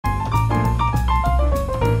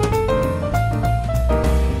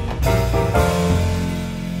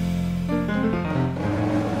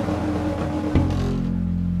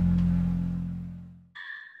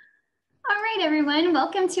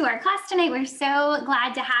welcome to our class tonight. We're so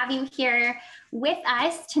glad to have you here with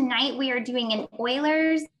us. Tonight we are doing an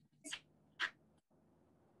Oilers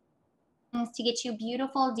to get you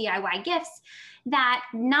beautiful DIY gifts that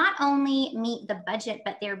not only meet the budget,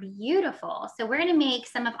 but they're beautiful. So we're gonna make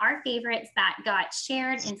some of our favorites that got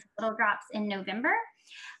shared in Little Drops in November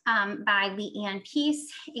by Leanne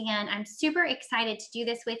Peace. And I'm super excited to do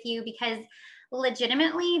this with you because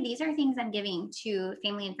legitimately, these are things I'm giving to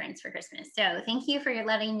family and friends for Christmas. So thank you for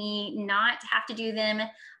letting me not have to do them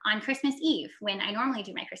on Christmas Eve when I normally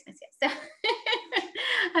do my Christmas gifts. So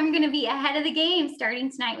I'm going to be ahead of the game starting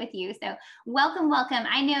tonight with you. So welcome, welcome.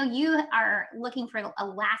 I know you are looking for a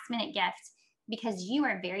last minute gift because you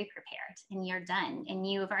are very prepared and you're done and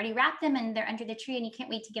you have already wrapped them and they're under the tree and you can't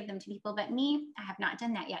wait to give them to people. But me, I have not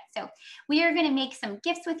done that yet. So we are going to make some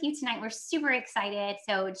gifts with you tonight. We're super excited.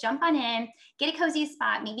 So jump on in, get a cozy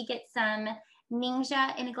spot, maybe get some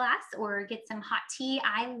Ningxia in a glass or get some hot tea.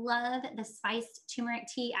 I love the spiced turmeric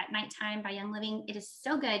tea at nighttime by Young Living. It is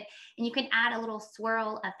so good. And you can add a little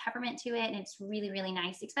swirl of peppermint to it. And it's really, really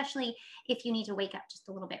nice, especially if you need to wake up just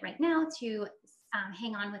a little bit right now to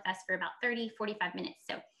hang on with us for about 30-45 minutes.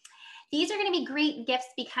 So these are going to be great gifts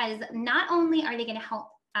because not only are they going to help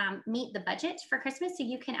meet the budget for Christmas, so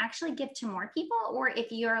you can actually give to more people, or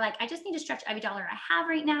if you're like, I just need to stretch every dollar I have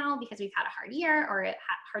right now because we've had a hard year or a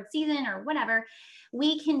hard season or whatever,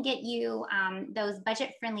 we can get you those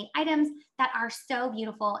budget-friendly items that are so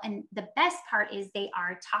beautiful. And the best part is they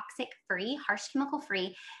are toxic-free, harsh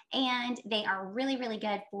chemical-free, and they are really, really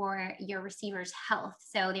good for your receiver's health.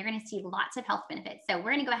 So they're going to see lots of health benefits. So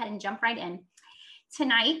we're going to go ahead and jump right in.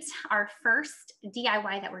 Tonight, our first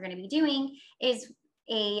DIY that we're going to be doing is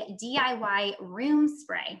a DIY room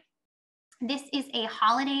spray. This is a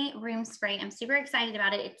holiday room spray. I'm super excited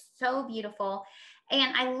about it. It's so beautiful.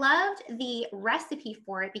 And I loved the recipe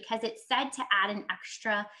for it because it said to add an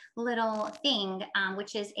extra little thing,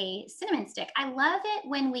 which is a cinnamon stick. I love it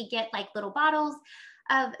when we get like little bottles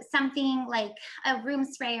of something like a room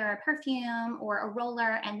spray or a perfume or a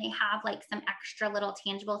roller, and they have like some extra little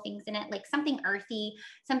tangible things in it, like something earthy,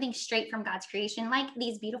 something straight from God's creation, like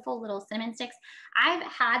these beautiful little cinnamon sticks. I've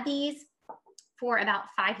had these for about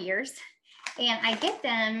 5 years. And I get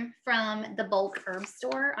them from the bulk herb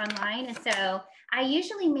store online. And so I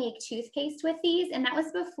usually make toothpaste with these. And that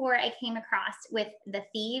was before I came across with the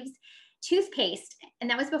Thieves toothpaste. And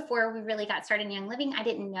that was before we really got started in Young Living. I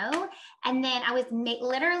didn't know. And then I was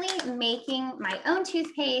literally making my own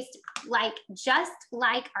toothpaste, just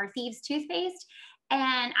like our Thieves toothpaste.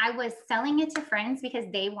 And I was selling it to friends because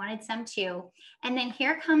they wanted some too. And then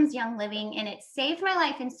here comes Young Living, and it saved my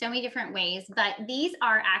life in so many different ways. But these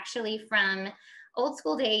are actually from old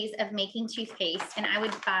school days of making toothpaste. And I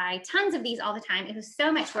would buy tons of these all the time. It was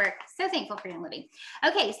so much work. So thankful for Young Living.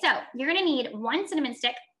 Okay, so you're gonna need 1 cinnamon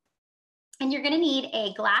stick. And you're going to need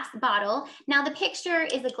a glass bottle. Now the picture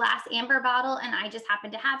is a glass amber bottle, and I just happen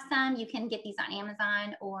to have some. You can get these on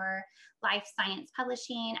Amazon or Life Science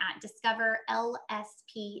Publishing at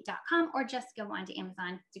discoverlsp.com, or just go on to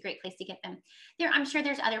Amazon. It's a great place to get them. I'm sure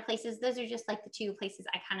there's other places. Those are just like the 2 places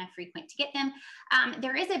I kind of frequent to get them.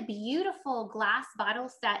 There is a beautiful glass bottle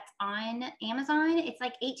set on Amazon. It's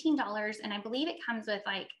like $18, and I believe it comes with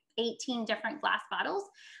like 18 different glass bottles.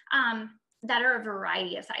 That are a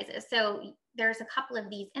variety of sizes. So there's a couple of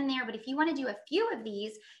these in there, but if you want to do a few of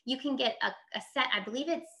these, you can get a set, I believe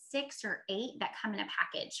it's 6 or 8 that come in a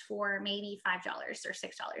package for maybe $5 or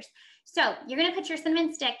 $6. So you're going to put your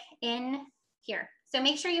cinnamon stick in here. So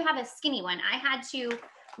make sure you have a skinny one. I had to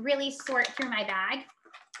really sort through my bag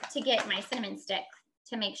to get my cinnamon stick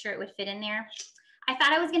to make sure it would fit in there. I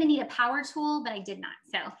thought I was going to need a power tool, but I did not.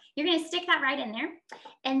 So you're going to stick that right in there.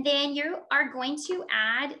 And then you are going to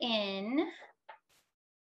add in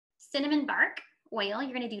cinnamon bark oil.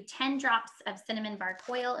 You're going to do 10 drops of cinnamon bark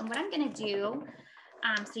oil. And what I'm going to do,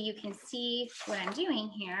 so you can see what I'm doing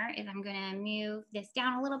here, is I'm going to move this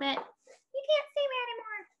down a little bit. You can't see me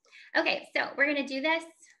anymore. Okay, so we're going to do this.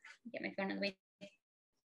 Get my phone out of the way.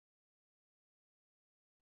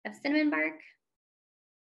 Of cinnamon bark.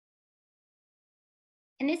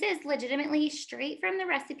 And this is legitimately straight from the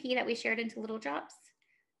recipe that we shared into Little Drops.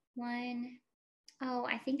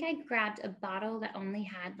 I think I grabbed a bottle that only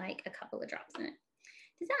had like a couple of drops in it.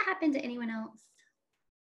 Does that happen to anyone else?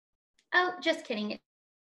 Oh, just kidding.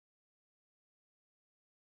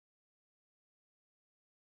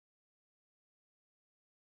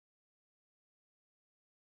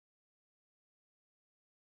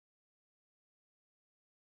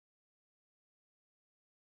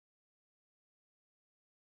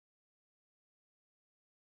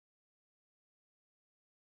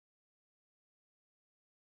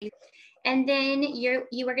 And then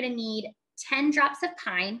you are going to need 10 drops of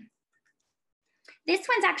pine. This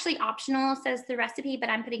one's actually optional, says the recipe, but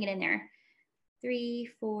I'm putting it in there. 3,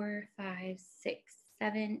 4, 5, 6,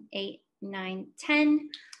 7, 8, 9, 10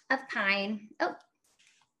 of pine. Oh,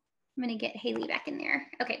 I'm going to get Haley back in there.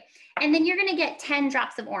 Okay. And then you're going to get 10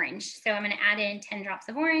 drops of orange. So I'm going to add in 10 drops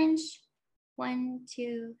of orange. 1,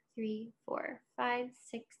 2, 3, 4, 5,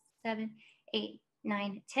 6, 7, 8,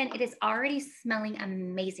 9, 10. It is already smelling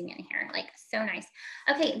amazing in here. Like so nice.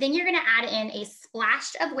 Okay. Then you're going to add in a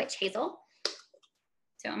splash of witch hazel.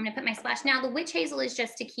 So I'm going to put my splash. Now the witch hazel is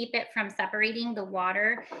just to keep it from separating the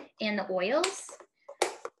water and the oils.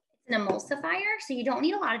 It's an emulsifier, so you don't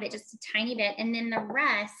need a lot of it, just a tiny bit. And then the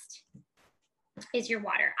rest is your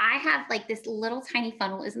water. I have like this little tiny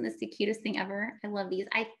funnel. Isn't this the cutest thing ever? I love these.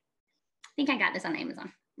 I think I got this on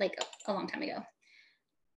Amazon like a long time ago.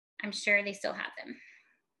 I'm sure they still have them.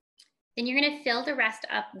 Then you're going to fill the rest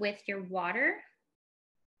up with your water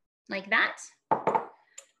like that.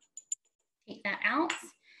 Take that out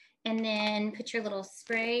and then put your little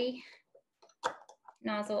spray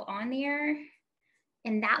nozzle on there.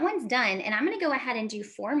 And that one's done. And I'm going to go ahead and do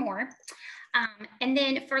 4 more. And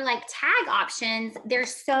then for like tag options,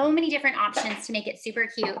 there's so many different options to make it super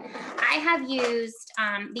cute. I have used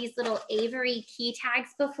these little Avery key tags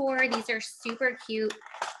before. These are super cute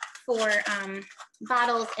for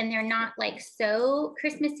bottles, and they're not like so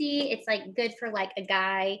Christmassy. It's like good for like a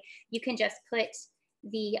guy. You can just put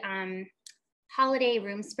the holiday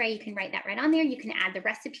room spray. You can write that right on there. You can add the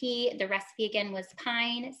recipe. The recipe again was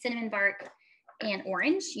pine, cinnamon bark, and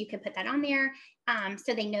orange. You can put that on there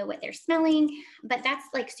so they know what they're smelling, but that's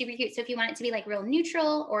like super cute. So if you want it to be like real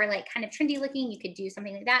neutral or like kind of trendy looking, you could do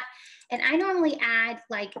something like that. And I normally add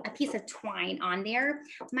like a piece of twine on there.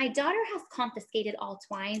 My daughter has confiscated all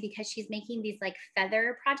twine because she's making these like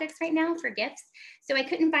feather projects right now for gifts. So I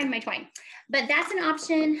couldn't find my twine, but that's an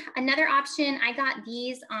option. Another option, I got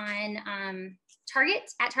these on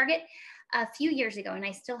at Target a few years ago, and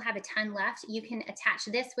I still have a ton left. You can attach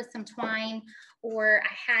this with some twine, or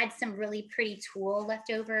I had some really pretty tulle left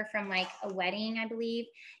over from like a wedding, I believe.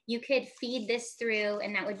 You could feed this through,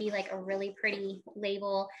 and that would be like a really pretty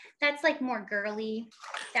label. That's like more girly.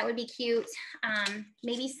 That would be cute.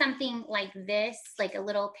 Maybe something like this, like a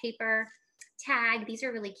little paper tag. These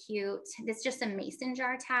are really cute. This is just a mason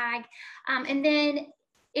jar tag. And then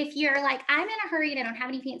if you're like, I'm in a hurry and I don't have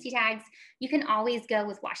any fancy tags, you can always go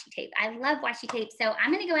with washi tape. I love washi tape. So I'm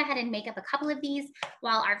going to go ahead and make up a couple of these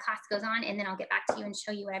while our class goes on, and then I'll get back to you and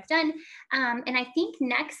show you what I've done. And I think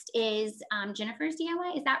next is Jennifer's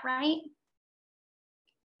DIY. Is that right?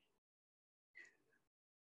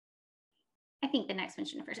 I think the next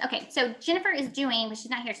one's Jennifer's. Okay, so Jennifer is doing, but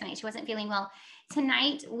she's not here tonight. She wasn't feeling well.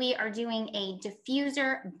 Tonight, we are doing a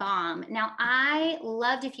diffuser balm. Now, I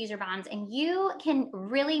love diffuser balms, and you can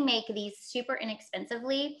really make these super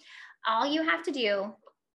inexpensively. All you have to do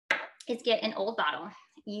is get an old bottle.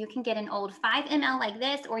 You can get an old 5 ml like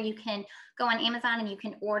this, or you can go on Amazon and you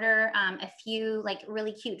can order a few like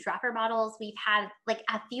really cute dropper bottles. We've had like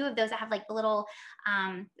a few of those that have like the little,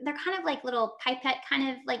 they're kind of like little pipette kind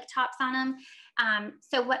of like tops on them.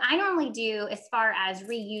 So what I normally do as far as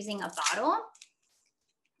reusing a bottle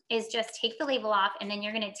is just take the label off, and then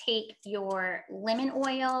you're going to take your lemon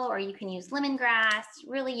oil, or you can use lemongrass.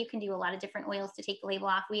 Really, you can do a lot of different oils to take the label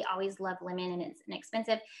off. We always love lemon, and it's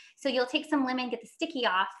inexpensive. So you'll take some lemon, get the sticky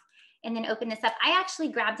off, and then open this up. I actually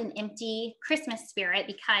grabbed an empty Christmas Spirit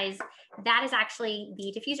because that is actually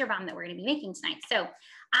the diffuser balm that we're going to be making tonight. So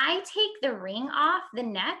I take the ring off the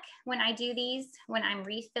neck when I do these, when I'm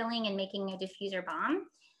refilling and making a diffuser balm.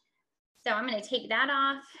 So I'm going to take that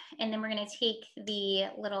off, and then we're going to take the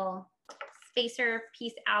little spacer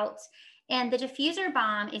piece out. And the diffuser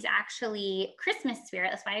balm is actually Christmas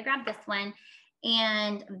Spirit. That's why I grabbed this one,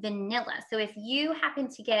 and vanilla. So if you happen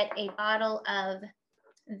to get a bottle of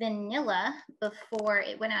vanilla before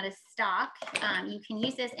it went out of stock, you can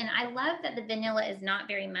use this. And I love that the vanilla is not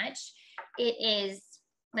very much. It is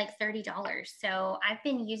like $30. So I've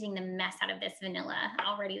been using the mess out of this vanilla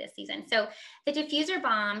already this season. So the diffuser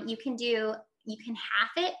balm, you can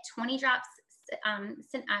half it, 20 drops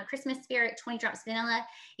Christmas Spirit, 20 drops vanilla.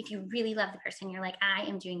 If you really love the person, you're like, I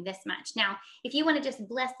am doing this much. Now, if you want to just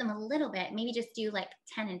bless them a little bit, maybe just do like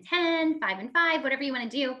 10 and 10, 5 and 5, whatever you want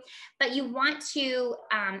to do. But you want to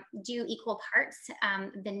do equal parts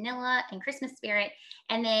vanilla and Christmas Spirit.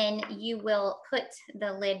 And then you will put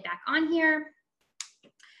the lid back on here,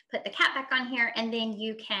 put the cap back on here, and then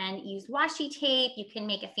you can use washi tape. You can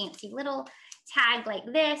make a fancy little tag like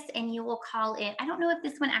this, and you will call it, I don't know if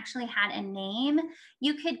this one actually had a name.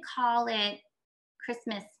 You could call it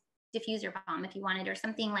Christmas diffuser balm if you wanted, or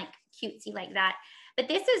something like cutesy like that. But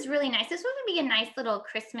this is really nice. This one would be a nice little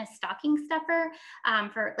Christmas stocking stuffer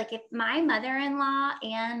for like if my mother-in-law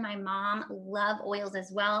and my mom love oils as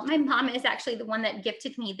well. My mom is actually the one that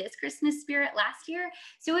gifted me this Christmas Spirit last year.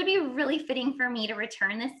 So it would be really fitting for me to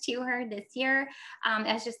return this to her this year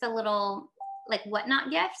as just a little like whatnot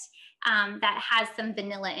gift that has some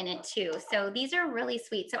vanilla in it too. So these are really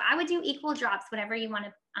sweet. So I would do equal drops, whatever you want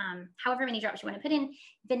to, however many drops you want to put in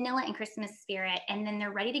vanilla and Christmas Spirit, and then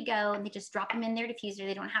they're ready to go, and they just drop them in their diffuser.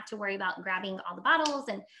 They don't have to worry about grabbing all the bottles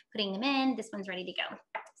and putting them in. This one's ready to go.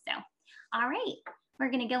 So, all right, we're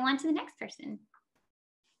going to go on to the next person.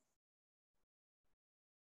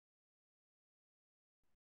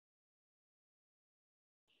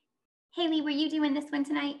 Haley, were you doing this one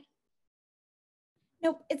tonight?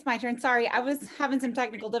 Nope, it's my turn. Sorry, I was having some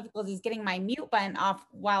technical difficulties getting my mute button off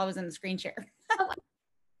while I was in the screen share.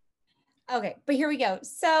 Okay, but here we go.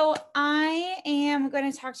 So I am going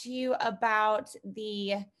to talk to you about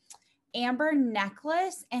the amber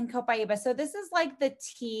necklace and Copaiba. So this is like the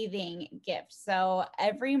teething gift. So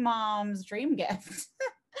every mom's dream gift.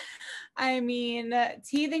 I mean,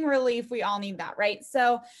 teething relief, we all need that, right?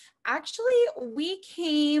 So actually we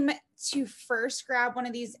came to first grab one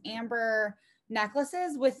of these amber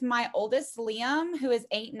necklaces with my oldest Liam, who is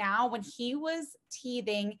 8 now. When he was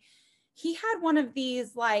teething, he had one of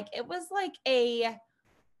these, like, it was like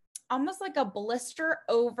almost like a blister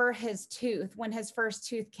over his tooth when his first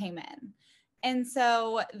tooth came in. And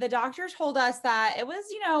so the doctor told us that it was,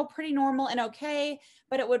 you know, pretty normal and okay,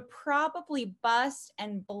 but it would probably bust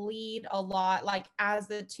and bleed a lot, like as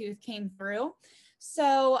the tooth came through.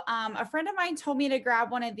 So a friend of mine told me to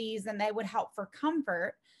grab one of these and they would help for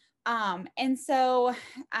comfort. And so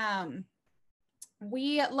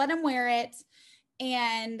we let him wear it.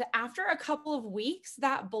 And after a couple of weeks,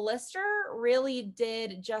 that blister really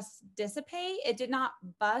did just dissipate. It did not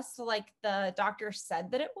bust like the doctor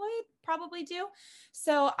said that it would probably do.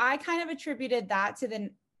 So I kind of attributed that to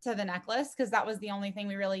the necklace, because that was the only thing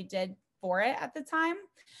we really did for it at the time.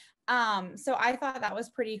 So I thought that was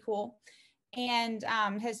pretty cool. And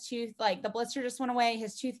his tooth, like the blister just went away.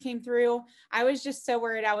 His tooth came through. I was just so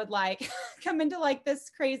worried I would like come into like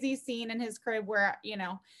this crazy scene in his crib where, you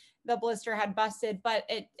know, the blister had busted, but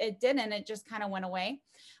it didn't. It just kind of went away.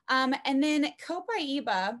 And then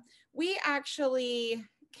Copaiba, we actually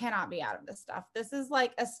cannot be out of this stuff. This is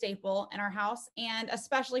like a staple in our house, and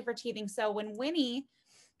especially for teething. So when Winnie,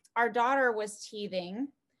 our daughter, was teething,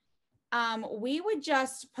 we would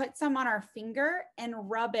just put some on our finger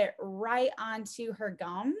and rub it right onto her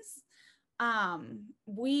gums.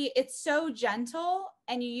 It's so gentle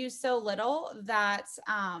and you use so little that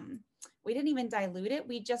we didn't even dilute it.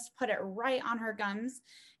 We just put it right on her gums,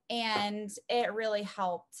 and it really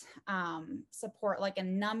helped support like a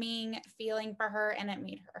numbing feeling for her, and it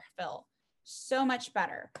made her feel so much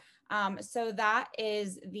better. So that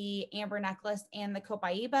is the amber necklace and the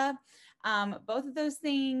Copaiba. Both of those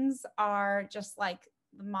things are just like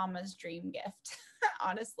the mama's dream gift,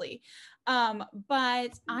 honestly.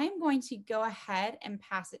 But I'm going to go ahead and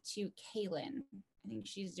pass it to Kaylin. I think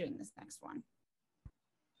she's doing this next one.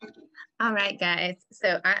 All right, guys.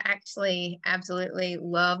 So I actually absolutely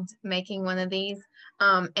loved making one of these.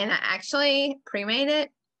 And I actually pre-made it.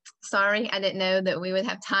 Sorry, I didn't know that we would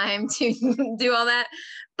have time to do all that.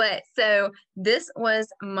 But so this was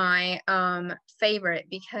my favorite,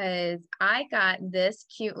 because I got this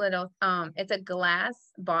cute little, it's a glass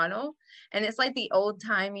bottle, and it's like the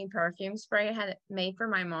old-timey perfume spray I had made for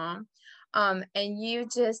my mom. And you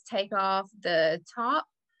just take off the top.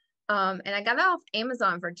 And I got it off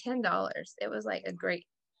Amazon for $10. It was like a great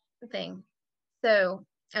thing. So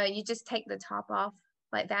you just take the top off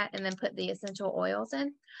like that and then put the essential oils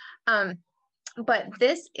in. But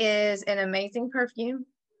this is an amazing perfume.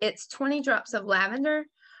 It's 20 drops of lavender,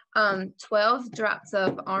 12 drops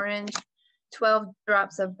of orange, 12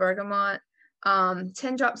 drops of bergamot,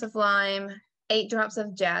 10 drops of lime, 8 drops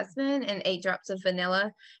of jasmine, and 8 drops of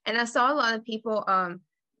vanilla. And I saw a lot of people,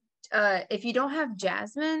 if you don't have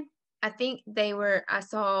jasmine, I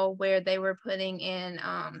saw where they were putting in,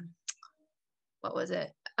 what was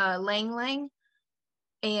it? Lang Lang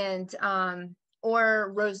and,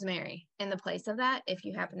 or rosemary in the place of that, if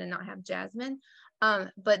you happen to not have jasmine.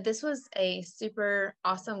 But this was a super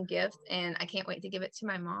awesome gift, and I can't wait to give it to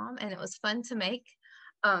my mom, and it was fun to make.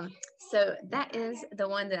 So that is the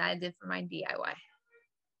one that I did for my DIY.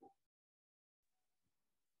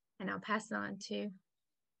 And I'll pass it on to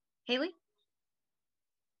Haley.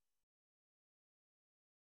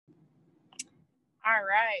 All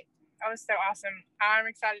right. That was so awesome. I'm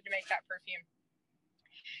excited to make that perfume.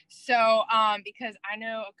 So, because I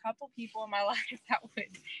know a couple people in my life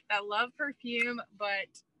that love perfume, but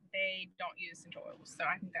they don't use essential oils. So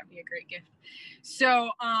I think that'd be a great gift.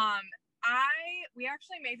 So, we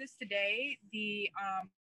actually made this today.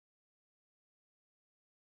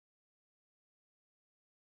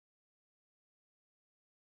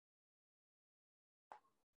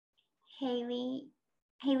 Haley,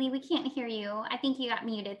 we can't hear you. I think you got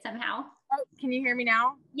muted somehow. Oh, can you hear me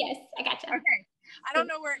now? Yes, I gotcha. Okay. I don't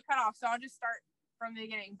know where it cut off, so I'll just start from the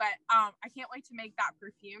beginning. But I can't wait to make that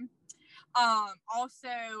perfume. Also,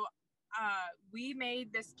 we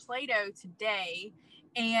made this Play-Doh today,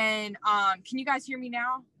 and can you guys hear me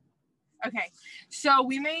now? Okay, so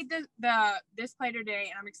we made this Play-Doh today,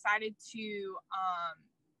 and I'm excited to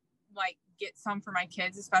like get some for my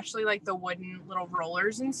kids, especially like the wooden little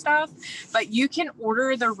rollers and stuff. But you can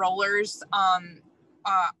order the rollers off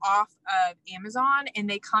of Amazon, and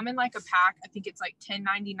they come in like a pack. I think it's like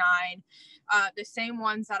 $10.99, the same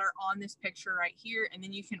ones that are on this picture right here. And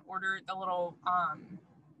then you can order the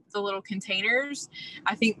little containers.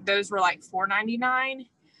 I think those were like $4.99.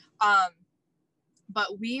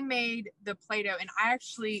 But we made the Play-Doh, and I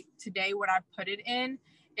actually today what I put it in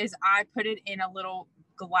is I put it in a little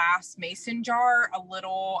glass mason jar, a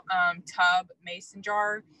little tub mason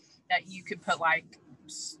jar that you could put like,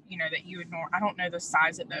 you know, that you would I don't know the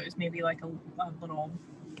size of those, maybe like a little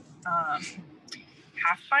half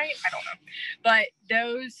pint, I don't know, but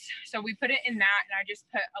those, so we put it in that, and I just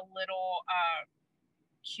put a little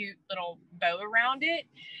cute little bow around it.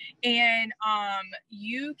 And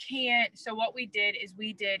you can, so what we did is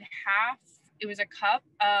we did it was a cup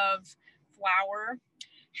of flour,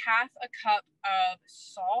 half a cup of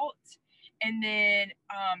salt, and then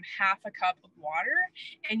half a cup of water,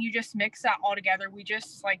 and you just mix that all together. We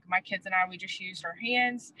just, like my kids and I, we just used our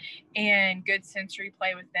hands and good sensory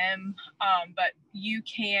play with them. But you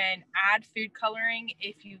can add food coloring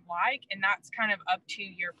if you like, and that's kind of up to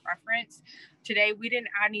your preference. Today we didn't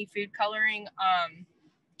add any food coloring,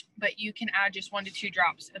 but you can add just 1 to 2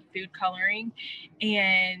 drops of food coloring,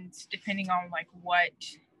 and depending on like what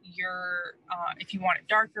your if you want it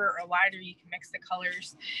darker or lighter, you can mix the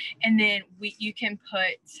colors. And then you can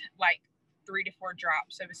put like 3 to 4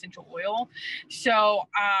 drops of essential oil. So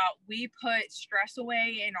we put Stress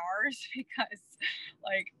Away in ours because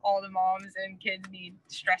like all the moms and kids need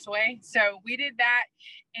Stress Away. So we did that,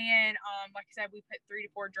 and like I said, we put 3 to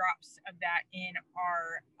 4 drops of that in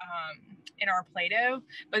our Play-Doh.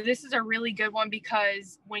 But this is a really good one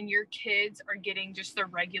because when your kids are getting just the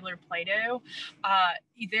regular Play-Doh,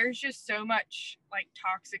 there's just so much like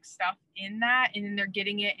toxic stuff in that, and then they're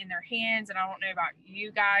getting it in their hands. And I don't know about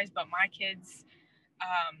you guys, but my kids,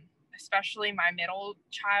 especially my middle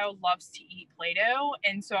child, loves to eat Play-Doh.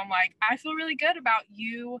 And so I'm like, I feel really good about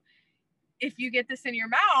you. If you get this in your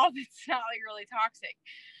mouth, it's not like really toxic.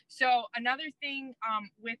 So another thing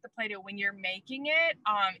with the Play-Doh, when you're making it,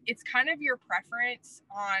 it's kind of your preference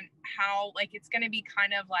on how, like, it's going to be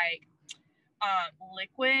kind of like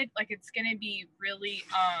liquid. Like it's going to be really,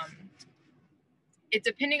 it's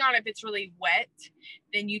depending on if it's really wet,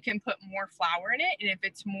 then you can put more flour in it. And if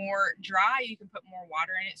it's more dry, you can put more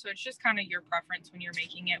water in it. So it's just kind of your preference when you're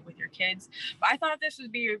making it with your kids. But I thought this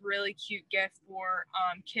would be a really cute gift for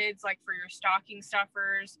kids, like for your stocking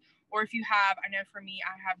stuffers. Or if you have, I know for me,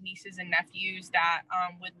 I have nieces and nephews that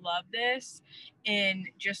would love this, and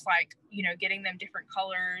just like, you know, getting them different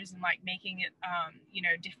colors and like making it, you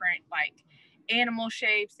know, different like animal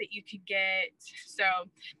shapes that you could get. So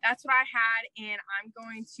that's what I had, and I'm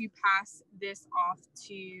going to pass this off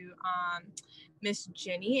to Miss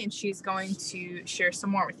Jenny, and she's going to share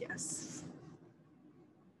some more with us.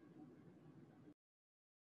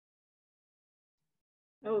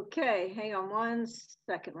 Okay, hang on 1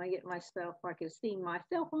 second. Let me get myself, I can see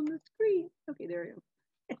myself on the screen. Okay, there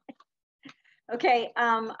I am. Okay,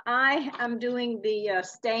 I am doing the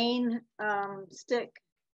stain stick,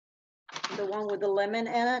 the one with the lemon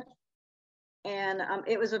in it. And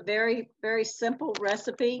it was a very, very simple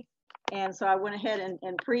recipe. And so I went ahead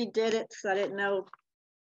and pre-did it because I didn't know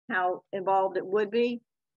how involved it would be.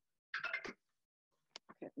 Okay,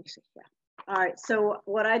 let me see. Yeah. All right, so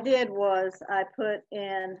what I did was I put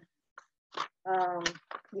in,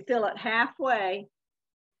 you fill it halfway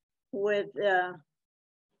with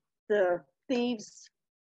the Thieves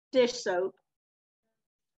dish soap,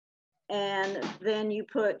 and then you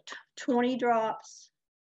put 20 drops,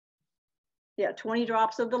 20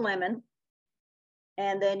 drops of the lemon,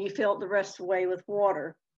 and then you fill it the rest of the way with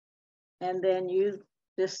water, and then you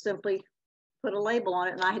just simply put a label on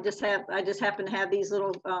it. And I just happen to have these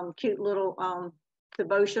little cute little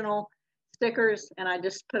devotional stickers, and I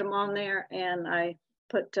just put them on there, and I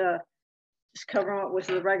put, just cover them up with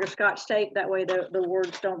the regular Scotch tape. That way the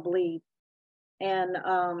words don't bleed. And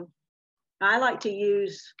I like to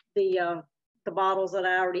use the bottles that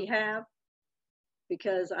I already have,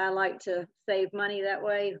 because I like to save money that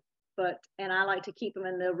way. And I like to keep them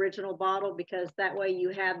in the original bottle, because that way you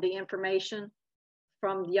have the information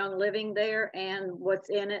from Young Living there and what's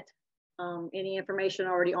in it, any information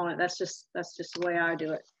already on it. That's just the way I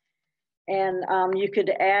do it. And you could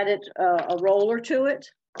add a roller to it.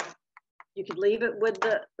 You could leave it with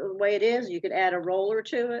the way it is. You could add a roller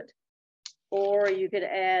to it, or you could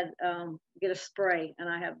add, get a spray, and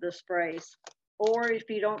I have the sprays. Or if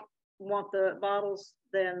you don't want the bottles,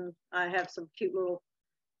 then I have some cute little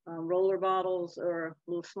roller bottles or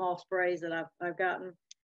little small sprays that I've gotten.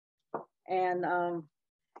 And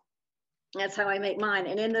that's how I make mine.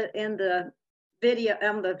 And in the video,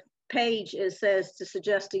 on the page, it says to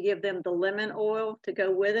suggest to give them the lemon oil to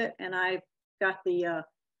go with it. And I got the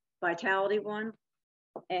Vitality one.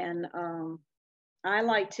 And I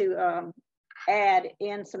like to add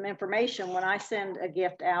in some information when I send a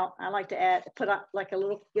gift out. I like to put up like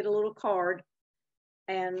get a little card,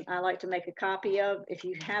 and I like to make a copy of. If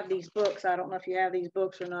you have these books, I don't know if you have these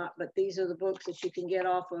books or not, but these are the books that you can get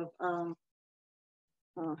off of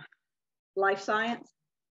Life Science,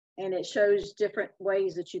 and it shows different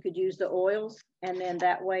ways that you could use the oils, and then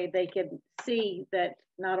that way they can see that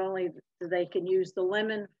not only they can use the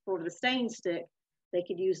lemon for the stain stick, they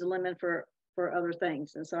could use the lemon for other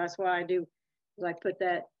things. And so that's why I do, is I put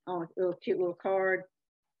that on a little cute little card,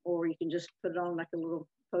 or you can just put it on like a little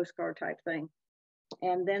postcard type thing.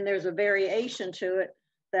 And then there's a variation to it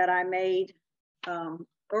that I made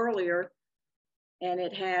earlier, and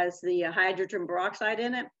it has the hydrogen peroxide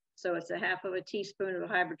in it. So it's a half of a teaspoon of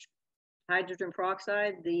hydrogen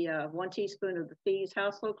peroxide, the 1 teaspoon of the Thieves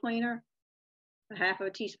household cleaner, a half of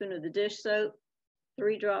a teaspoon of the dish soap,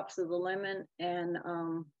 3 drops of the lemon, and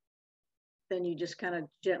then you just kind of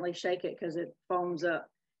gently shake it because it foams up.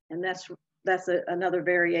 And that's another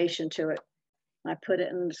variation to it. I put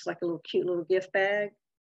it in just like a little cute little gift bag.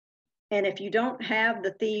 And if you don't have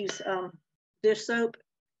the Thieves dish soap,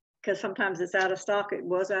 because sometimes it's out of stock, it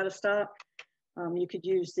was out of stock, you could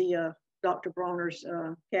use the Dr. Bronner's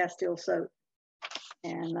Castile soap.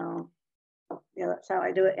 And yeah, that's how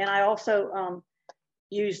I do it. And I also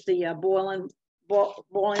use the boiling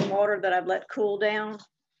water that I've let cool down.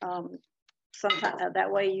 Sometimes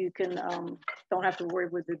that way you can don't have to worry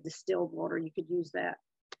with the distilled water. You could use that.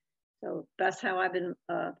 So that's how I've been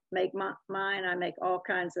make mine. I make all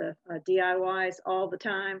kinds of DIYs all the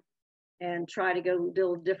time, and try to go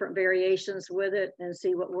do different variations with it and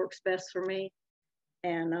see what works best for me.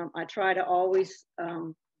 And I try to always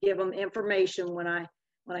give them information when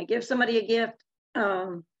I give somebody a gift.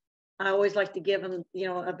 I always like to give them, you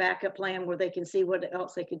know, a backup plan where they can see what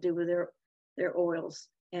else they could do with their oils.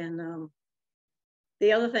 And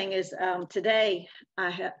the other thing is today I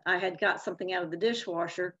had got something out of the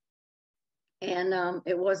dishwasher, and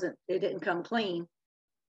it didn't come clean.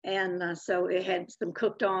 And so it had some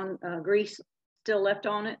cooked on grease still left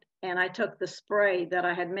on it. And I took the spray that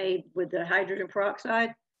I had made with the hydrogen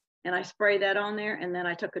peroxide, and I sprayed that on there. And then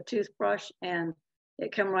I took a toothbrush, and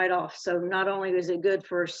it came right off. So not only is it good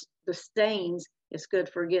for the stains, it's good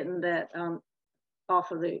for getting that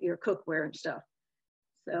off of your cookware and stuff.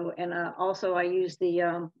 So, and also I use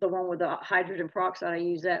the one with the hydrogen peroxide. I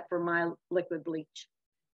use that for my liquid bleach.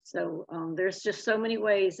 So there's just so many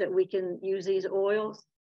ways that we can use these oils.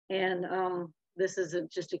 And this is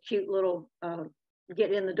just a cute little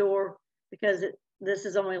get in the door, because this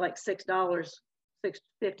is only like $6,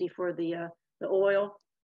 $6.50 for the oil.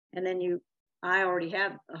 And then I already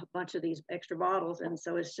have a bunch of these extra bottles. And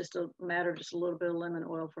so it's just a matter of just a little bit of lemon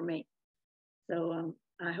oil for me. So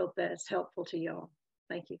I hope that's helpful to y'all.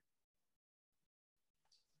 Thank you.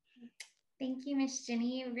 Thank you, Miss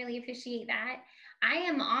Jenny. Really appreciate that. I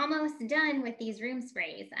am almost done with these room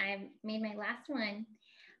sprays. I've made my last one.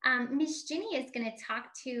 Miss Jenny is going to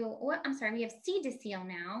talk to, I'm sorry, we have Seed to Seal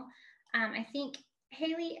now. I think,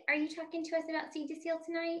 Haley, are you talking to us about Seed to Seal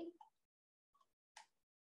tonight?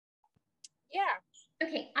 Yeah.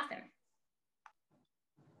 Okay, awesome.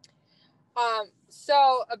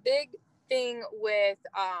 So a big thing with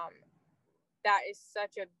that is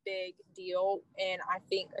such a big deal, and I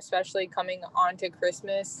think especially coming on to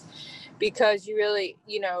Christmas, because you really,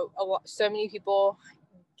 so many people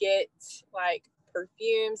get like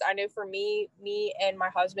perfumes. I know for me and my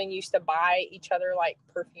husband used to buy each other like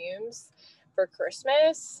perfumes for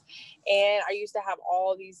Christmas. And I used to have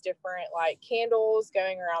all these different like candles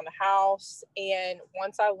going around the house. And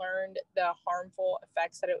once I learned the harmful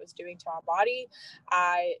effects that it was doing to my body,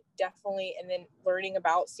 I definitely, and then learning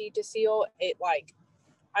about Seed to Seal, it like,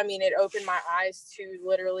 I mean, it opened my eyes to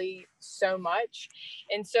literally so much.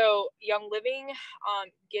 And so Young Living,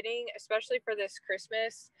 getting, especially for this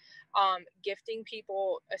Christmas, gifting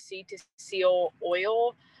people a Seed to Seal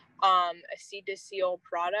oil, a Seed to Seal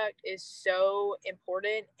product is so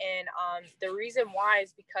important. And the reason why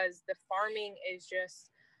is because the farming is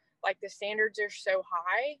just like, the standards are so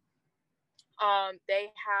high. They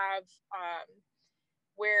have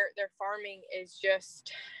where their farming is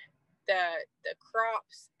just the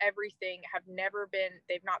crops, everything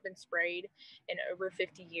they've not been sprayed in over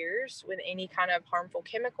 50 years with any kind of harmful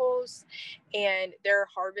chemicals. And they're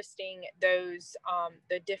harvesting those,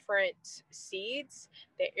 the different seeds,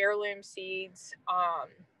 the heirloom seeds,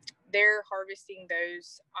 they're harvesting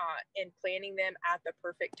those and planting them at the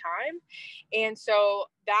perfect time. And so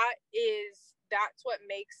that's what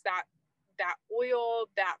makes that oil,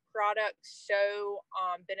 that product so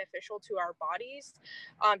beneficial to our bodies,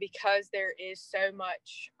 because there is so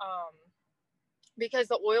much, because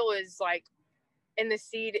the oil is like, and the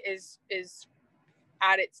seed is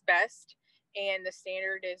at its best, and the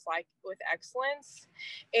standard is like with excellence.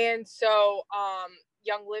 And so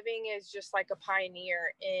Young Living is just like a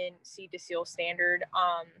pioneer in Seed to Seal standard.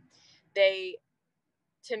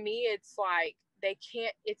 To me, it's like,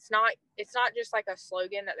 it's not just like a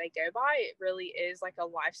slogan that they go by. It really is like a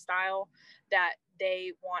lifestyle that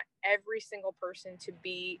they want every single person to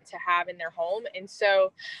have in their home. And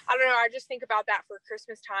so I don't know, I just think about that for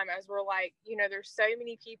Christmas time, as we're like, you know, there's so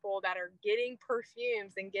many people that are getting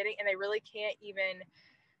perfumes and they really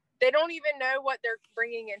they don't even know what they're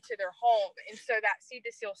bringing into their home. And so that Seed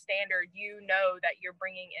to Seal standard, you know that you're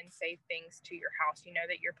bringing in safe things to your house. You know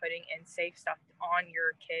that you're putting in safe stuff on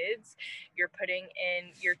your kids. You're putting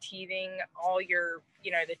in your teething, all your,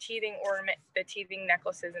 you know, the teething ornament, the teething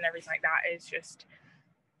necklaces and everything like that is just,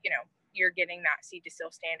 you know, you're getting that Seed to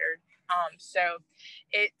Seal standard. So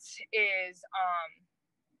it is,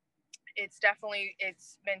 it's definitely,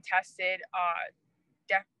 it's been tested,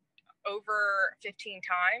 over 15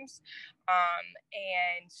 times.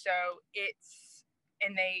 And so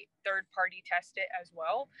and they third party test it as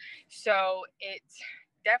well. So it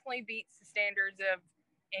definitely beats the standards of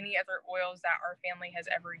any other oils that our family has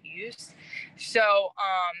ever used. So,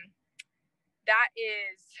 that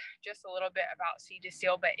is just a little bit about Seed to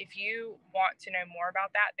Seal. But if you want to know more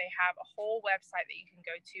about that, they have a whole website that you can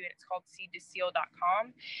go to, and it's called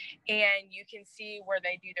seedtoseal.com. And you can see where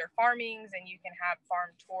they do their farmings, and you can have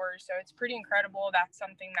farm tours. So it's pretty incredible. That's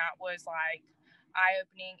something that was like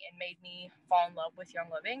eye-opening and made me fall in love with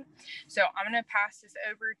Young Living. So I'm going to pass this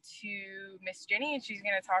over to Miss Jenny, and she's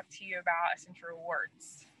going to talk to you about Essential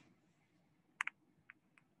Rewards.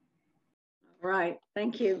 All right,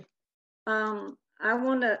 thank you. I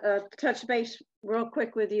want to touch base real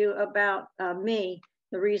quick with you about me.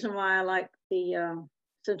 The reason why I like the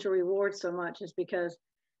Essential Rewards so much is because,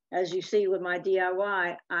 as you see with my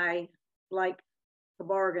DIY, I like a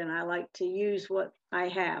bargain. I like to use what I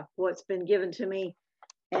have, what's been given to me,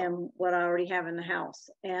 and what I already have in the house.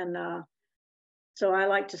 And so I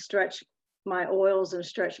like to stretch my oils and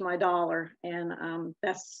stretch my dollar, and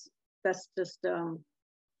that's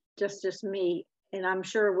just me. And I'm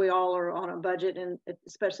sure we all are on a budget, and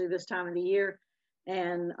especially this time of the year.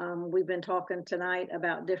 And we've been talking tonight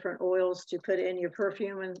about different oils to put in your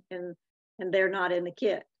perfume, and they're not in the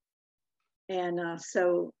kit. And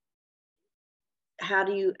so how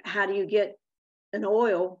do you get an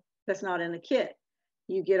oil that's not in the kit?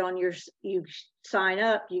 You sign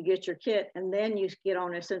up, you get your kit, and then you get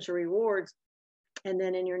on Essential Rewards. And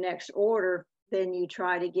then in your next order, then you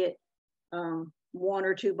try to get 1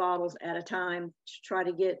 or 2 bottles at a time to try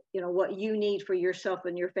to get, you know, what you need for yourself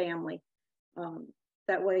and your family.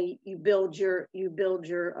 That way you build your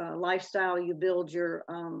lifestyle, you build your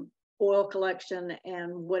oil collection,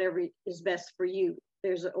 and whatever is best for you.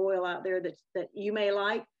 There's an oil out there that you may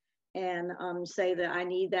like, and say that I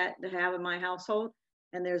need that to have in my household.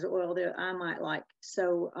 And there's oil that I might like.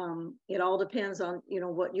 So it all depends on, you know,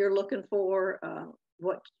 what you're looking for,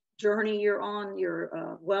 what journey you're on,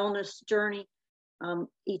 your wellness journey.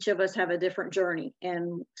 Each of us have a different journey,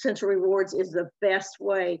 and Essential Rewards is the best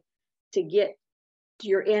way to get to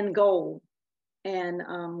your end goal. And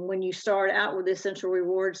when you start out with Essential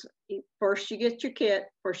Rewards, first you get your kit,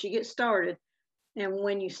 first you get started. And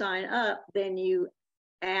when you sign up, then you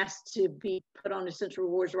ask to be put on Essential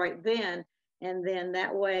Rewards right then. And then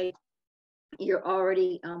that way you're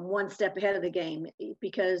already one step ahead of the game,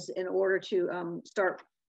 because in order to start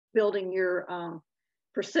building your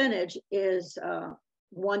percentage is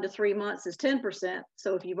 1 to 3 months is 10%.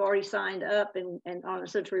 So if you've already signed up and on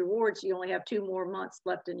Essential Rewards, you only have 2 more months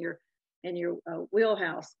left in your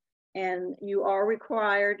wheelhouse. And you are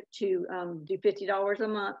required to do $50 a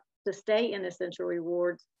month to stay in Essential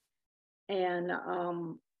Rewards. And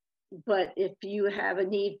but if you have a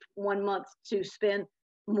need 1 month to spend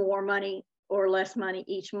more money or less money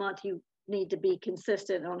each month, you need to be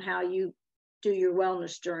consistent on how you do your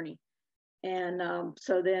wellness journey. And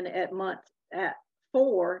so then at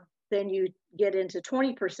 4, then you get into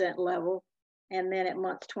 20% level, and then at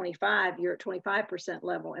month 25, you're at 25%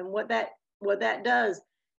 level. And what that does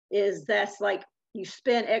is that's like you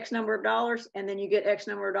spend X number of dollars, and then you get X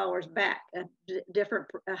number of dollars back,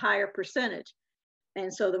 a higher percentage.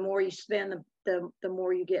 And so the more you spend, the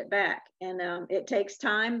more you get back. And it takes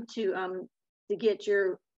time to get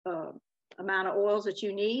your amount of oils that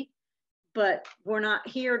you need. But we're not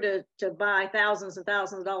here to buy thousands and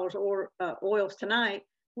thousands of dollars or oils tonight.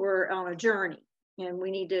 We're on a journey, and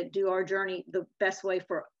we need to do our journey the best way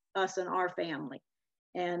for us and our family.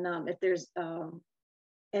 And if there's,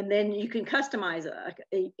 and then you can customize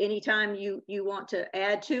it anytime you want to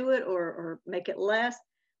add to it or make it less,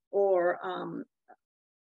 or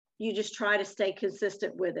you just try to stay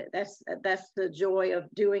consistent with it. That's the joy of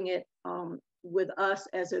doing it with us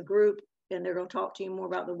as a group. And they're going to talk to you more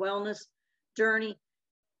about the wellness journey,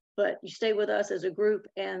 but you stay with us as a group.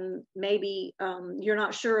 And maybe you're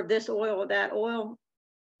not sure of this oil or that oil,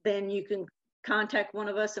 then you can contact one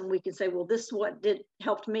of us and we can say, well, this is what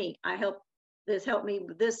helped me. This helped me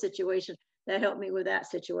with this situation, that helped me with that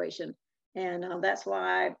situation. And that's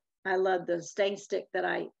why I love the stain stick that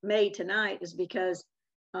I made tonight, is because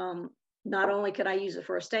not only could I use it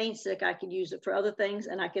for a stain stick, I could use it for other things.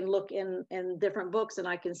 And I can look in different books and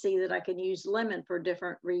I can see that I can use lemon for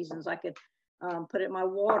different reasons. I could put it in my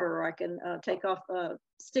water, or I can take off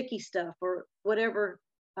sticky stuff, or whatever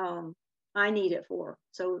I need it for.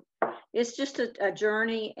 So it's just a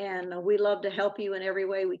journey, and we love to help you in every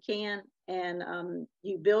way we can. And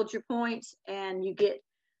you build your points, and you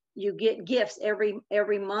get gifts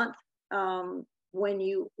every month. When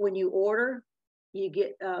you order, you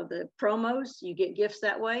get the promos, you get gifts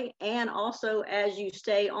that way. And also, as you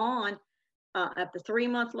stay on at the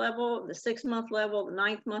 3-month level, the 6-month level, the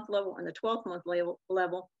 9th month level, and the 12th month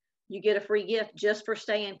level, you get a free gift just for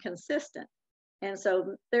staying consistent. And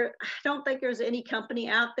so I don't think there's any company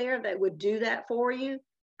out there that would do that for you.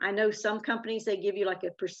 I know some companies, they give you like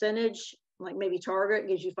a percentage, like maybe Target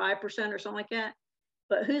gives you 5% or something like that.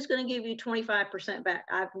 But who's going to give you 25% back?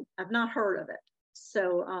 I've not heard of it.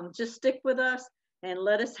 So just stick with us and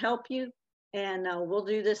let us help you, and we'll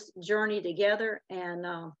do this journey together. And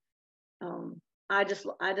I just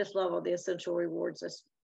love all the Essential Rewards.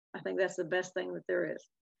 I think that's the best thing that there is.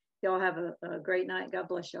 Y'all have a great night. God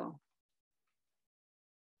bless y'all.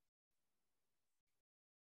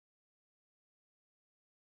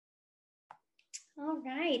 All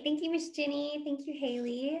right. Thank you, Miss Jenny. Thank you,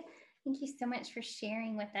 Haley. Thank you so much for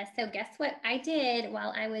sharing with us. So guess what I did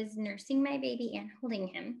while I was nursing my baby and holding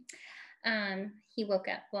him? He woke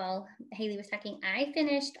up while Haley was talking. I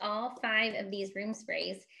finished all 5 of these room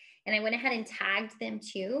sprays, and I went ahead and tagged them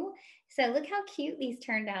too. So look how cute these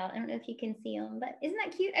turned out. I don't know if you can see them, but isn't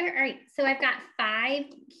that cute? All right. So I've got 5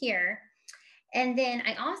 here. And then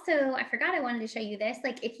I forgot I wanted to show you this.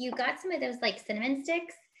 Like if you got some of those like cinnamon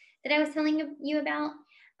sticks that I was telling you about,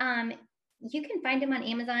 you can find them on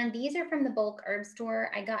Amazon. These are from the bulk herb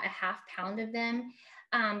store. I got a ½ pound of them,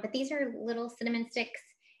 but these are little cinnamon sticks,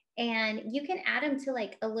 and you can add them to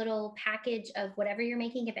like a little package of whatever you're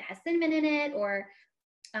making. If it has cinnamon in it, or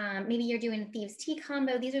maybe you're doing a Thieves Tea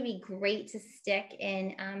combo, these would be great to stick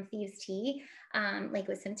in Thieves Tea, like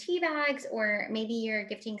with some tea bags, or maybe you're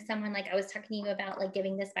gifting someone, like I was talking to you about, like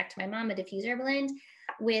giving this back to my mom, a diffuser blend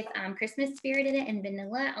with Christmas spirit in it and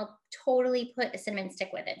vanilla. I'll totally put a cinnamon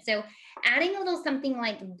stick with it. So adding a little something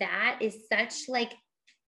like that is such like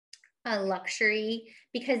a luxury,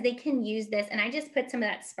 because they can use this. And I just put some of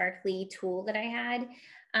that sparkly tulle that I had.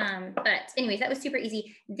 But anyways, that was super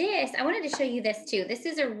easy. This, I wanted to show you this too. This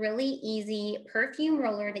is a really easy perfume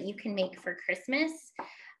roller that you can make for Christmas.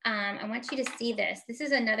 I want you to see this. This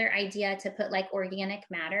is another idea to put like organic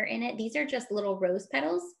matter in it. These are just little rose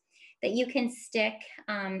petals that you can stick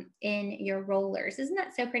in your rollers. Isn't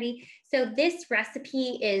that so pretty? So this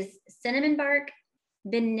recipe is cinnamon bark,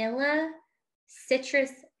 vanilla, citrus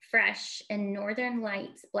fresh, and Northern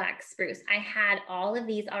Lights black spruce. I had all of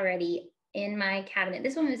these already in my cabinet.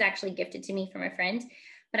 This one was actually gifted to me from a friend,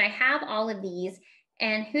 but I have all of these.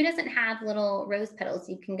 And who doesn't have little rose petals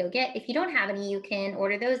you can go get? If you don't have any, you can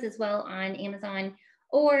order those as well on Amazon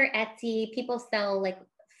or Etsy. People sell like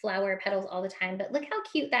flower petals all the time, but look how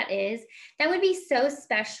cute that is. That would be so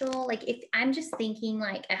special. Like if I'm just thinking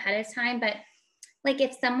like ahead of time, but like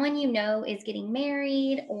if someone you know is getting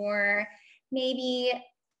married, or maybe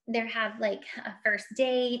they have like a first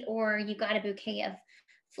date, or you got a bouquet of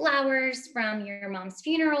flowers from your mom's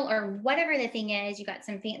funeral, or whatever the thing is, you got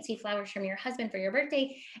some fancy flowers from your husband for your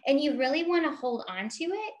birthday, and you really want to hold on to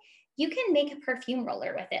it, you can make a perfume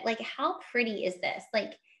roller with it. Like how pretty is this?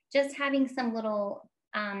 Like just having some little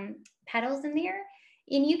petals in there,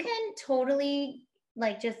 and you can totally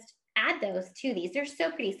like just add those to these. They're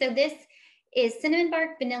so pretty. So this is cinnamon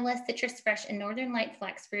bark, vanilla, citrus fresh, and northern light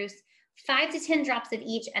flax spruce, 5 to 10 drops of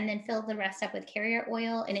each, and then fill the rest up with carrier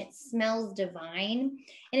oil, and it smells divine.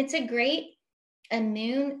 And it's a great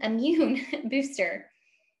immune booster,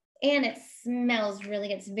 and it smells really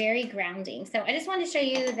good. It's very grounding. So I just wanted to show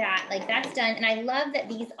you that like that's done. And I love that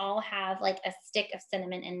these all have like a stick of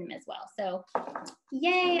cinnamon in them as well. So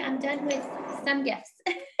yay, I'm done with some gifts.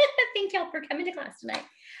 Thank y'all for coming to class tonight.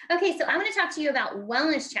 Okay, so I want to talk to you about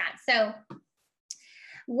wellness chats. So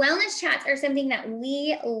wellness chats are something that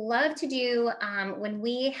we love to do when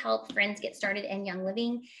we help friends get started in Young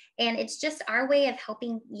Living. And it's just our way of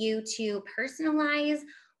helping you to personalize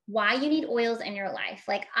why you need oils in your life.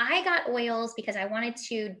 Like I got oils because I wanted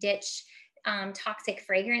to ditch toxic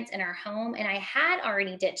fragrance in our home, and I had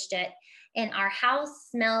already ditched it. And our house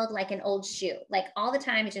smelled like an old shoe. Like all the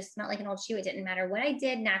time, it just smelled like an old shoe. It didn't matter what I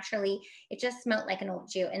did naturally. It just smelled like an old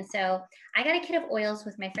shoe. And so I got a kit of oils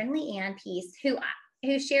with my friend Leanne Peace, who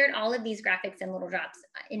shared all of these graphics in Little Drops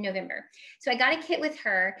in November. So I got a kit with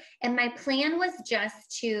her, and my plan was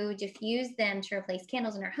just to diffuse them to replace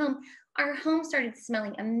candles in our home. Our home started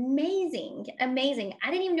smelling amazing, amazing.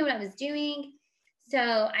 I didn't even know what I was doing.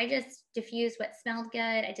 So I just diffused what smelled good.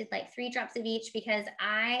 I did like 3 drops of each because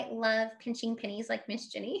I love pinching pennies like Miss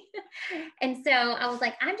Jenny. And so I was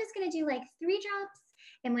like, I'm just going to do like 3 drops.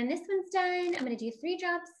 And when this one's done, I'm going to do 3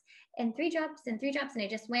 drops and 3 drops and 3 drops. And I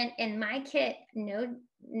just went, and my kit,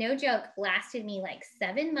 no joke, lasted me like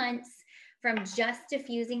 7 months from just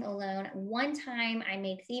diffusing alone. One time I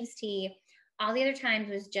made thieves tea. All the other times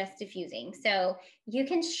was just diffusing. So you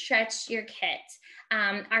can stretch your kit.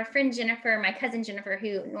 Our friend Jennifer, my cousin Jennifer,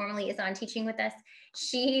 who normally is on teaching with us,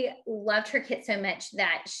 she loved her kit so much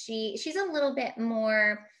that she's a little bit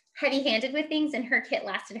more heavy-handed with things, and her kit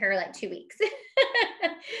lasted her like 2 weeks.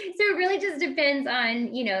 So it really just depends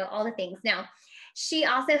on, you know, all the things. Now, she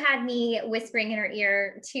also had me whispering in her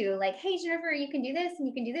ear too, like, hey, Jennifer, you can do this and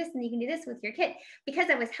you can do this and you can do this with your kit, because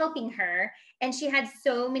I was helping her, and she had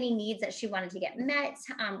so many needs that she wanted to get met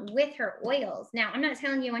with her oils. Now, I'm not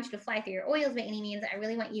telling you I want you to fly through your oils by any means. I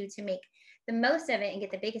really want you to make the most of it and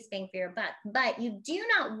get the biggest bang for your buck. But you do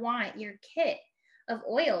not want your kit of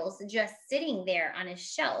oils just sitting there on a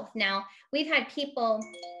shelf. Now, we've had people,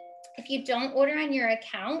 if you don't order on your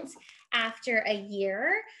account after a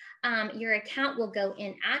year, your account will go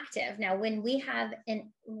inactive. Now, when we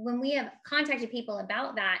have contacted people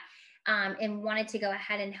about that and wanted to go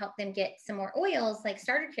ahead and help them get some more oils, like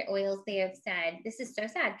starter kit oils, they have said, this is so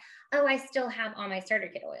sad, oh, I still have all my starter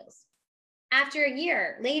kit oils. After a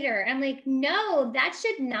year later, I'm like, no, that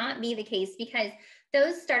should not be the case, because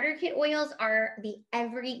those starter kit oils are the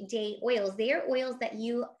everyday oils. They are oils that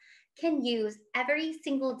you can use every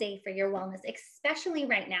single day for your wellness, especially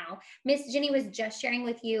right now. Miss Jenny was just sharing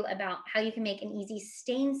with you about how you can make an easy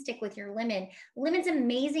stain stick with your lemon. Lemon's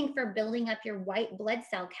amazing for building up your white blood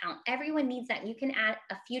cell count. Everyone needs that. You can add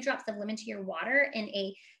a few drops of lemon to your water in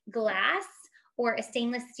a glass or a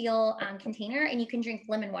stainless steel container, and you can drink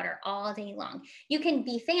lemon water all day long. You can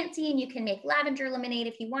be fancy and you can make lavender lemonade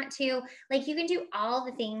if you want to. Like, you can do all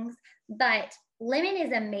the things, but lemon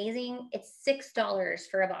is amazing. It's $6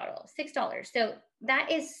 for a bottle, $6. So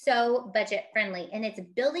that is so budget friendly, and it's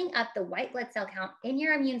building up the white blood cell count in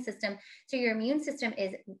your immune system. So your immune system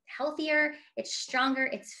is healthier, it's stronger,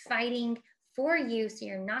 it's fighting for you, so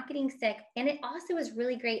you're not getting sick. And it also is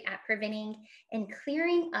really great at preventing and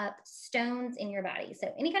clearing up stones in your body.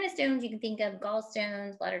 So any kind of stones you can think of,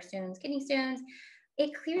 gallstones, bladder stones, kidney stones,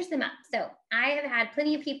 it clears them up. So I have had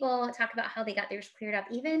plenty of people talk about how they got theirs cleared up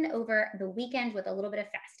even over the weekend with a little bit of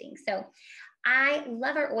fasting. So I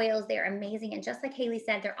love our oils. They're amazing. And just like Haley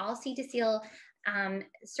said, they're all Seed to Seal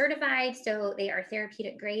certified. So they are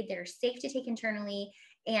therapeutic grade. They're safe to take internally,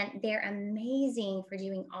 and they're amazing for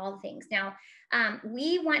doing all the things. Now,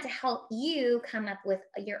 we want to help you come up with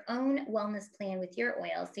your own wellness plan with your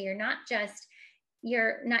oils. So you're not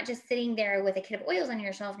just sitting there with a kit of oils on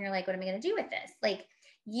your shelf and you're like, what am I going to do with this? Like,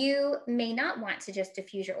 you may not want to just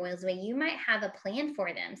diffuse your oils away. You might have a plan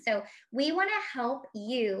for them. So we want to help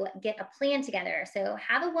you get a plan together. So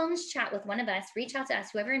have a wellness chat with one of us, reach out to us,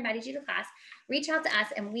 whoever invited you to class, reach out to us,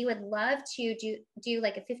 and we would love to do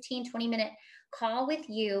like a 15-20-minute call with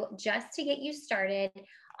you just to get you started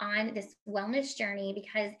on this wellness journey,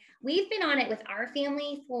 because we've been on it with our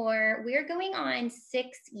family we're going on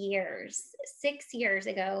 6 years. 6 years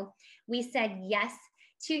ago, we said yes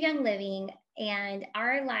to Young Living, and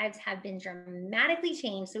our lives have been dramatically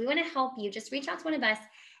changed. So we want to help you. Just reach out to one of us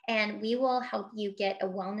and we will help you get a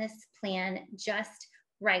wellness plan just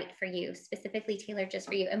right for you, specifically tailored just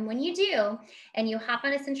for you. And when you do, and you hop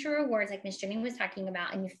on Essential Rewards, like Ms. Jenny was talking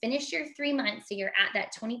about, and you finish your 3 months, so you're at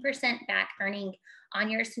that 20% back earning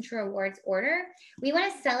on your Essential Rewards order, we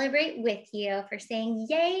want to celebrate with you for saying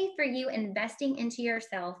yay for you investing into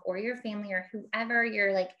yourself or your family or whoever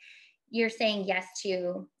you're saying yes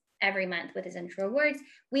to every month with Essential Rewards.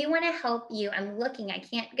 We want to help you. I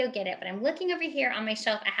can't go get it, but I'm looking over here on my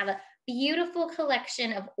shelf. I have a beautiful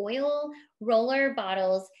collection of oil roller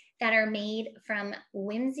bottles that are made from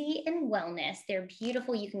Whimsy and Wellness. They're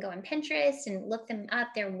beautiful. You can go on Pinterest and look them up.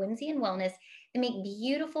 They're Whimsy and Wellness. They make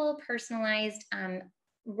beautiful personalized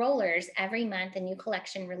rollers every month. A new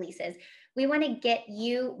collection releases. We want to get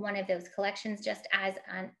you one of those collections just as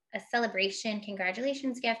a celebration,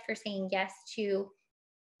 congratulations gift for saying yes to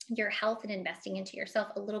your health and investing into yourself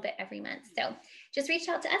a little bit every month. So just reach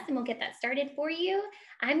out to us and we'll get that started for you.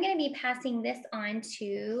 I'm going to be passing this on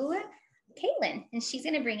to Caitlin, and she's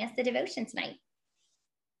going to bring us the devotion tonight.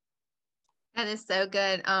 That is so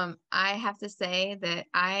good. I have to say that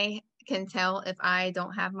I can tell if I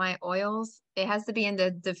don't have my oils. It has to be in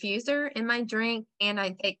the diffuser in my drink, and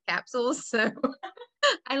I take capsules. So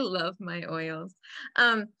I love my oils.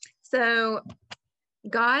 So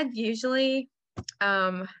God usually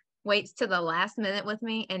waits to the last minute with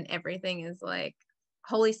me, and everything is like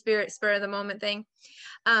Holy Spirit spur of the moment thing.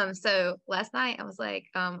 So last night I was like,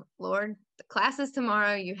 Lord, the class is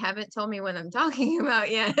tomorrow. You haven't told me what I'm talking about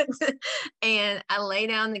yet. And I lay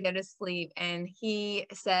down to go to sleep, and he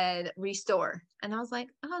said, restore. And I was like,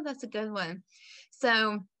 oh, that's a good one.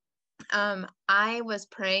 So I was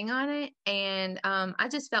praying on it, and I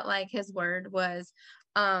just felt like his word was,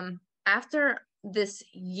 after this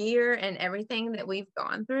year and everything that we've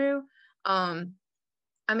gone through,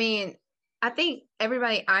 I mean, I think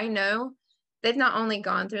everybody I know, they've not only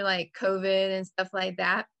gone through like COVID and stuff like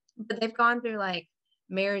that, but they've gone through like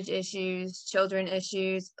marriage issues, children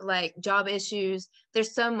issues, like job issues.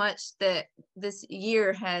 There's so much that this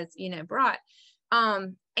year has, brought.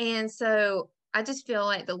 And so I just feel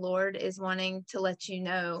like the Lord is wanting to let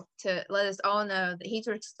us all know that he's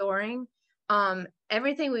restoring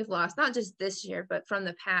everything we've lost, not just this year, but from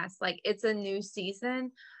the past. Like, it's a new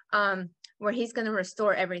season where he's going to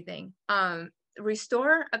restore everything.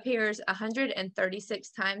 Restore appears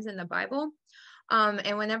 136 times in the Bible.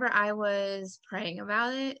 And whenever I was praying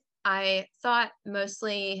about it, I thought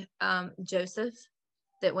mostly Joseph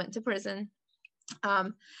that went to prison,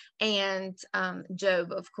 and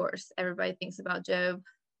Job, of course. Everybody thinks about Job.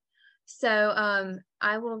 So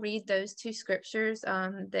I will read those two scriptures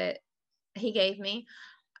that he gave me.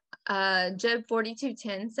 Job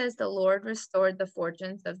 42:10 says, the Lord restored the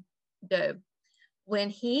fortunes of Job when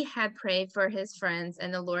he had prayed for his friends,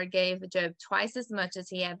 and the Lord gave Job twice as much as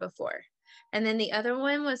he had before. And then the other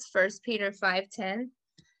one was 1 Peter 5:10.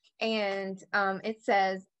 And it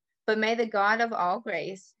says, but may the God of all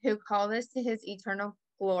grace, who called us to his eternal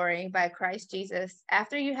glory by Christ Jesus,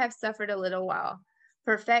 after you have suffered a little while,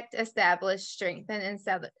 perfect, establish, strengthen, and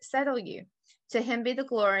settle you. To him be the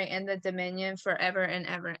glory and the dominion forever and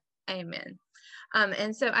ever. Amen.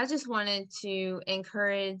 And so I just wanted to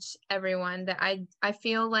encourage everyone that I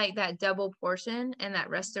feel like that double portion and that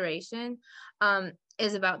restoration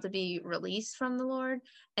is about to be released from the Lord,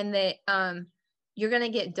 and that you're going to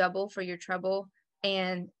get double for your trouble,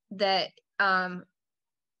 and that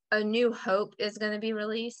a new hope is going to be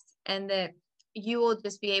released, and that you will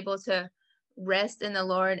just be able to rest in the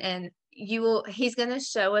Lord, and he's going to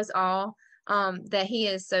show us all that he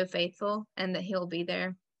is so faithful, and that he'll be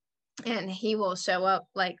there, and he will show up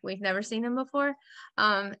like we've never seen him before.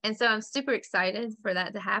 And so I'm super excited for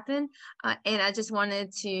that to happen. And I just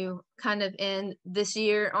wanted to kind of end this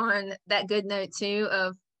year on that good note too,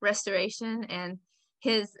 of restoration, and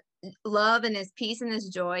his love and his peace and his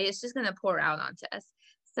joy. It's just going to pour out onto us.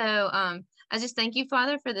 So I just thank you,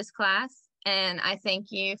 Father, for this class. And I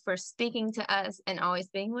thank you for speaking to us and always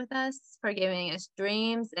being with us, for giving us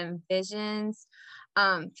dreams and visions,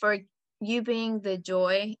 for you being the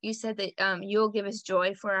joy. You said that you'll give us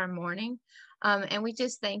joy for our mourning. And we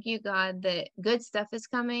just thank you, God, that good stuff is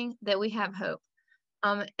coming, that we have hope.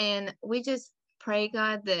 And we just pray,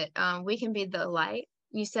 God, that we can be the light.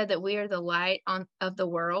 You said that we are the light of the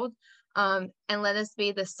world. And let us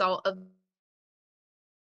be the salt of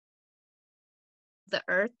the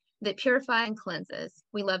earth that purifies and cleanses.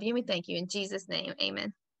 We love you and we thank you. In Jesus' name,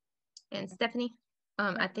 amen. And Stephanie,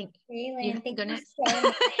 I think you have to go next.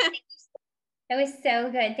 That was so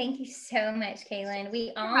good. Thank you so much, Kaylin.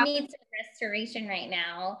 We all need some restoration right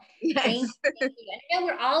now. Yes. Thank you. I know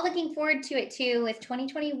we're all looking forward to it too, with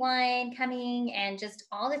 2021 coming and just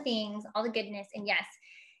all the things, all the goodness. And yes,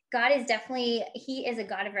 God is definitely, he is a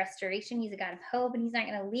God of restoration. He's a God of hope, and he's not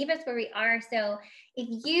going to leave us where we are. So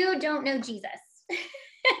if you don't know Jesus,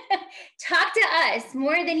 talk to us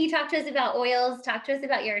more than you talk to us about oils. Talk to us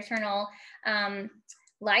about your eternal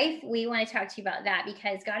life. We want to talk to you about that,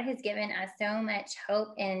 because God has given us so much hope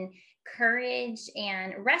and courage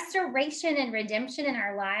and restoration and redemption in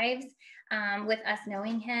our lives with us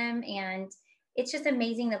knowing him. And it's just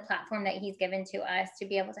amazing, the platform that he's given to us to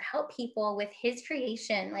be able to help people with his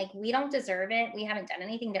creation. Like, we don't deserve it. We haven't done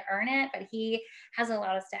anything to earn it, but he has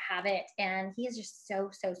allowed us to have it. And he is just so,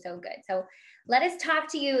 so, so good. So let us talk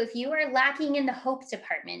to you if you are lacking in the hope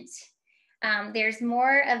department. There's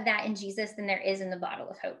more of that in Jesus than there is in the bottle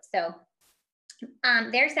of hope. So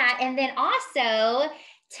there's that. And then also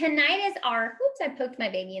tonight is our, oops, I poked my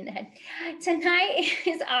baby in the head. Tonight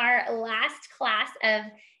is our last class of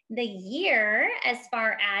the year as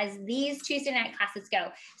far as these Tuesday night classes go.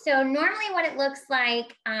 So normally what it looks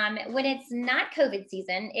like when it's not COVID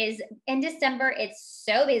season is in December, it's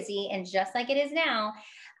so busy. And just like it is now,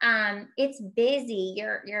 it's busy.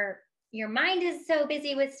 Your mind is so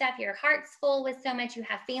busy with stuff. Your heart's full with so much. You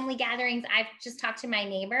have family gatherings. I've just talked to my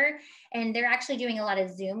neighbor, and they're actually doing a lot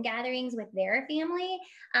of Zoom gatherings with their family.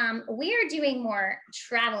 We are doing more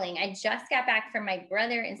traveling. I just got back from my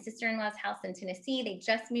brother and sister-in-law's house in Tennessee. They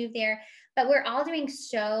just moved there, but we're all doing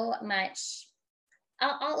so much, a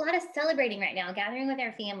lot of celebrating right now, gathering with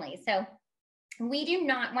our families. So we do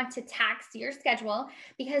not want to tax your schedule,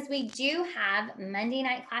 because we do have Monday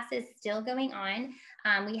night classes still going on.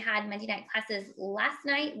 We had Monday night classes last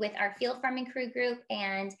night with our Field Farming Crew group,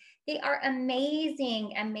 and they are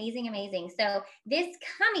amazing, amazing, amazing. So this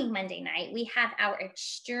coming Monday night, we have our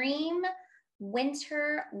Extreme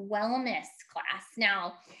Winter Wellness class.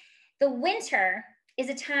 Now, the winter is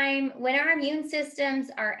a time when our immune systems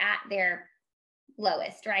are at their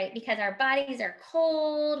lowest, right? Because our bodies are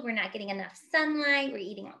cold, we're not getting enough sunlight, we're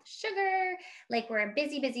eating all the sugar, like we're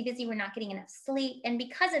busy, busy, busy, we're not getting enough sleep. And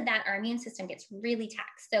because of that, our immune system gets really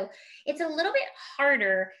taxed. So it's a little bit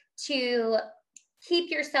harder to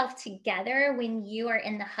keep yourself together when you are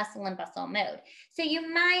in the hustle and bustle mode. So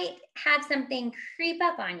you might have something creep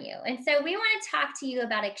up on you. And so we want to talk to you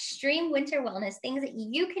about extreme winter wellness, things that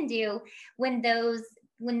you can do when those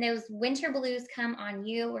winter blues come on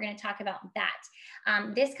you. We're going to talk about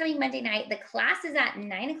that. This coming Monday night, the class is at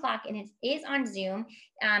 9 o'clock and it is on Zoom.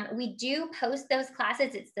 We do post those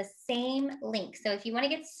classes. It's the same link. So if you want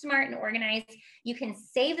to get smart and organized, you can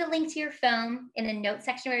save the link to your phone in the notes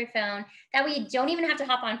section of your phone. That way you don't even have to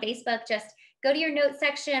hop on Facebook. Just go to your notes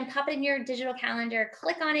section, pop it in your digital calendar,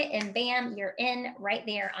 click on it, and bam, you're in right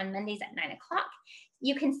there on Mondays at 9 o'clock.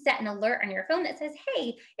 You can set an alert on your phone that says,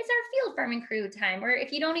 hey, it's our Field Farming Crew time. Or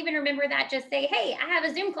if you don't even remember that, just say, hey, I have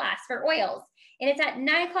a Zoom class for oils. And it's at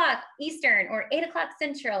 9 o'clock Eastern or 8 o'clock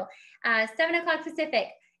Central, 7 o'clock Pacific.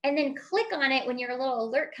 And then click on it when your little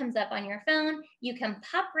alert comes up on your phone. You can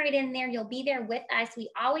pop right in there. You'll be there with us. We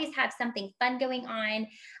always have something fun going on.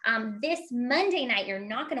 This Monday night, you're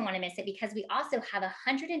not going to want to miss it, because we also have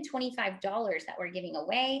 $125 that we're giving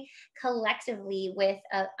away collectively with,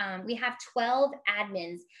 we have 12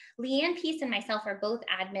 admins. Leanne Peace and myself are both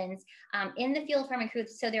admins in the Field Farming Crew.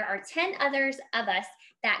 So there are 10 others of us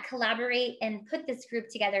that collaborate and put this group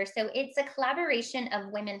together. So it's a collaboration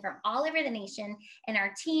of women from all over the nation and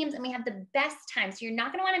our teams, and we have the best time. So you're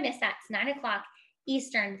not going to want to miss that. It's 9 o'clock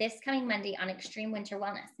Eastern this coming Monday on Extreme Winter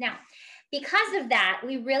Wellness. Now, because of that,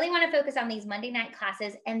 we really want to focus on these Monday night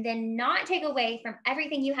classes and then not take away from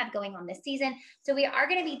everything you have going on this season. So we are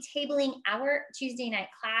going to be tabling our Tuesday night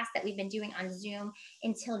class that we've been doing on Zoom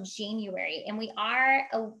until January. And we are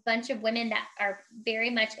a bunch of women that are very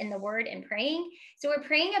much in the Word and praying. So we're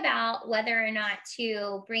praying about whether or not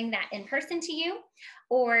to bring that in person to you,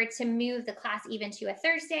 or to move the class even to a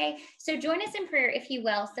Thursday. So join us in prayer, if you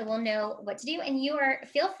will, so we'll know what to do. And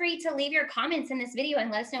feel free to leave your comments in this video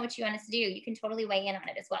and let us know what you want us to do. You can totally weigh in on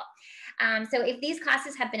it as well. So if these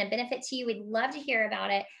classes have been a benefit to you, we'd love to hear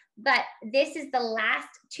about it. But this is the last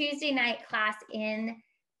Tuesday night class in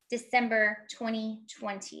December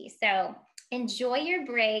 2020. So enjoy your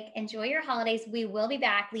break, enjoy your holidays. We will be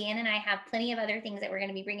back. Leanne and I have plenty of other things that we're going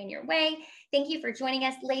to be bringing your way. Thank you for joining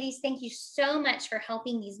us. Ladies, thank you so much for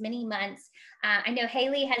helping these many months. I know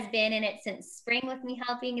Haley has been in it since spring with me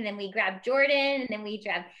helping, and then we grabbed Jordan, and then we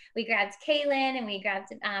grabbed Kaylin, and we grabbed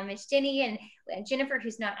Miss Jenny and Jennifer,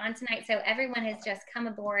 who's not on tonight. So everyone has just come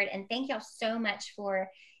aboard, and thank y'all so much for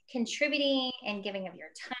contributing and giving of your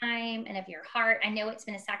time and of your heart. I know it's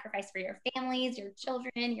been a sacrifice for your families, your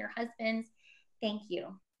children, your husbands. Thank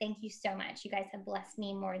you. Thank you so much. You guys have blessed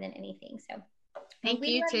me more than anything. So Thank we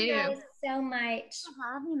you love too. you guys so much.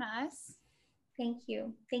 For having us. Thank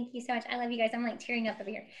you. Thank you so much. I love you guys. I'm like tearing up over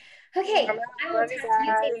here. Okay. I will Love talk you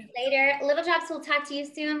to you later. Little Drops, will talk to you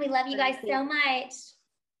soon. We love you guys so much.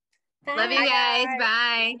 Bye. Love you guys.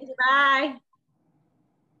 Bye. Bye.